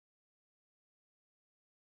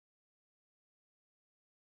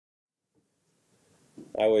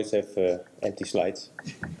I always have empty slides.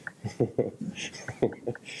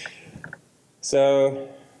 So,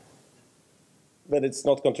 but it's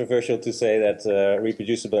not controversial to say that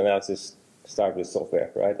reproducible analysis starts with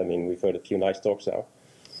software, right? I mean, we've heard a few nice talks now.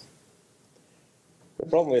 The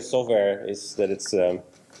problem with software is that it's to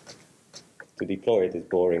deploy it is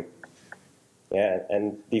boring. Yeah,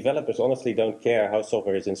 and developers honestly don't care how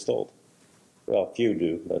software is installed. Well, few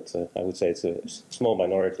do, but I would say it's a small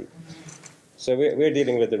minority. So we're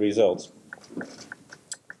dealing with the results.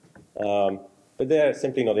 But they're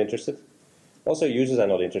simply not interested. Also, users are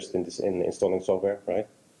not interested in installing software, right?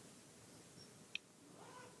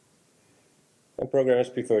 And programmers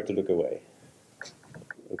prefer to look away,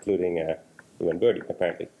 including you and Birdie,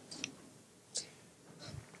 apparently.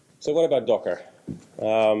 So what about Docker?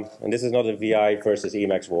 And this is not a VI versus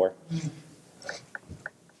Emacs war.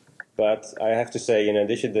 But I have to say, in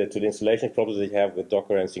addition to the installation problems that you have with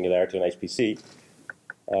Docker and Singularity on HPC,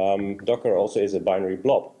 Docker also is a binary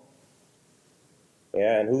blob.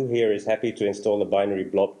 Yeah, and who here is happy to install a binary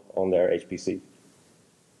blob on their HPC?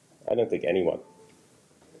 I don't think anyone.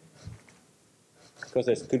 Because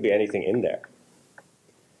there could be anything in there.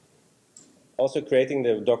 Also, creating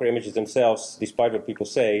the Docker images themselves, despite what people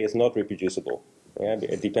say, is not reproducible. Yeah,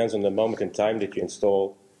 it depends on the moment in time that you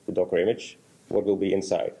install the Docker image, what will be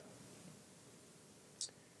inside.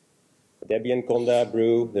 Debian, Conda,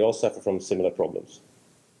 Brew, they all suffer from similar problems.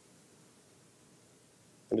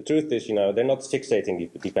 And the truth is, they're not fixating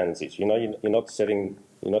the dependencies. You're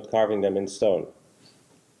not carving them in stone.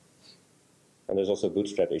 And there's also a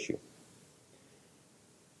bootstrap issue.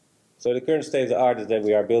 So the current state of the art is that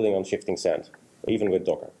we are building on shifting sand, even with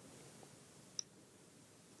Docker.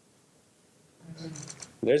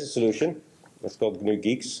 There's a solution. It's called GNU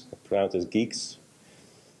Geeks, pronounced as Geeks.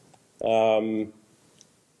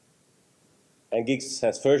 And Geeks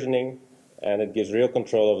has versioning, and it gives real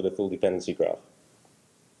control over the full dependency graph.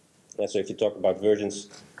 And so if you talk about versions,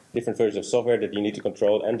 different versions of software that you need to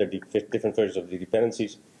control, and the different versions of the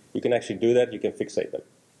dependencies, you can actually do that. You can fixate them.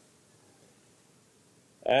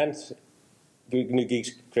 And GNU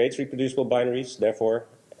Geeks creates reproducible binaries, therefore,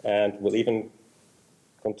 and will even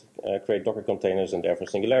create Docker containers and therefore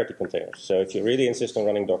Singularity containers. So if you really insist on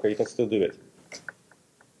running Docker, you can still do it.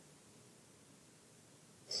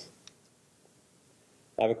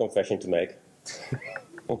 I have a confession to make.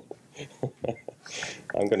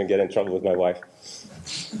 I'm going to get in trouble with my wife.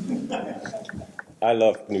 I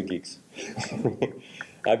love GNU Geeks.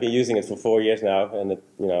 I've been using it for 4 years now, and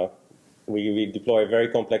we deploy very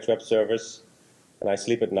complex web servers, and I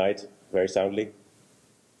sleep at night very soundly.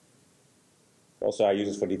 Also, I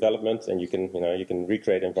use it for development, and you can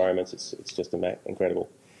recreate environments. It's just incredible.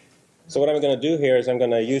 So what I'm going to do here is I'm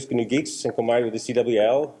going to use GNU Geeks and combine it with the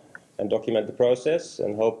CWL and document the process,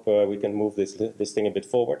 and hope we can move this thing a bit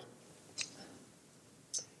forward.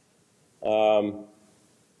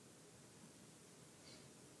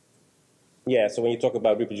 Yeah, so when you talk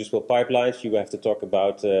about reproducible pipelines, you have to talk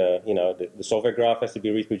about, the software graph has to be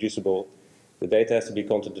reproducible, the data has to be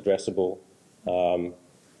content addressable.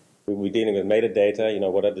 We're dealing with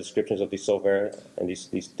metadata, what are the descriptions of the software and these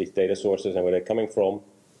data sources and where they're coming from,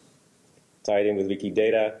 tied in with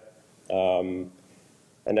Wikidata.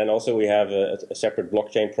 And then also we have a separate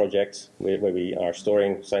blockchain project where we are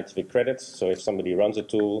storing scientific credits. So if somebody runs a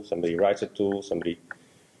tool, somebody writes a tool, somebody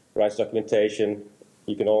writes documentation,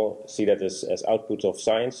 you can all see that as output of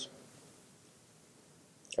science,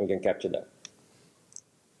 and we can capture that.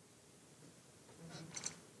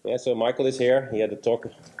 Yeah, so Michael is here. He had a talk.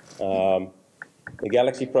 The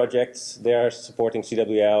Galaxy projects, they are supporting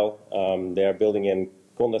CWL. They are building in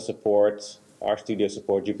Conda support, RStudio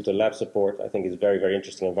support, Jupyter Lab support. I think it's a very, very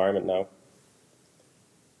interesting environment now.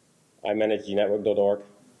 I manage gnetwork.org.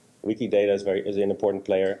 Wikidata is an important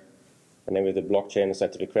player. And then with the blockchain and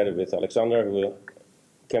scientific credit with Alexander, who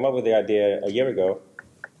came up with the idea a year ago.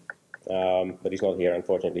 But he's not here,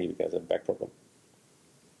 unfortunately, because of a back problem.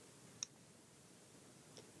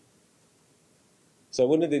 So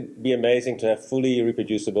wouldn't it be amazing to have fully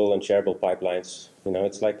reproducible and shareable pipelines?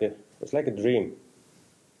 It's like a dream.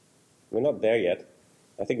 We're not there yet.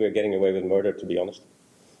 I think we're getting away with murder, to be honest.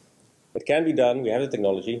 It can be done. We have the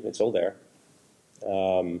technology. It's all there.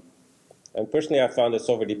 And personally, I found that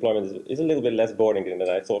software deployment is a little bit less boring than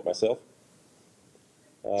I thought myself.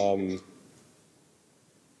 So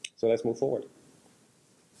let's move forward.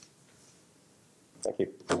 Thank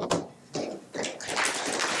you.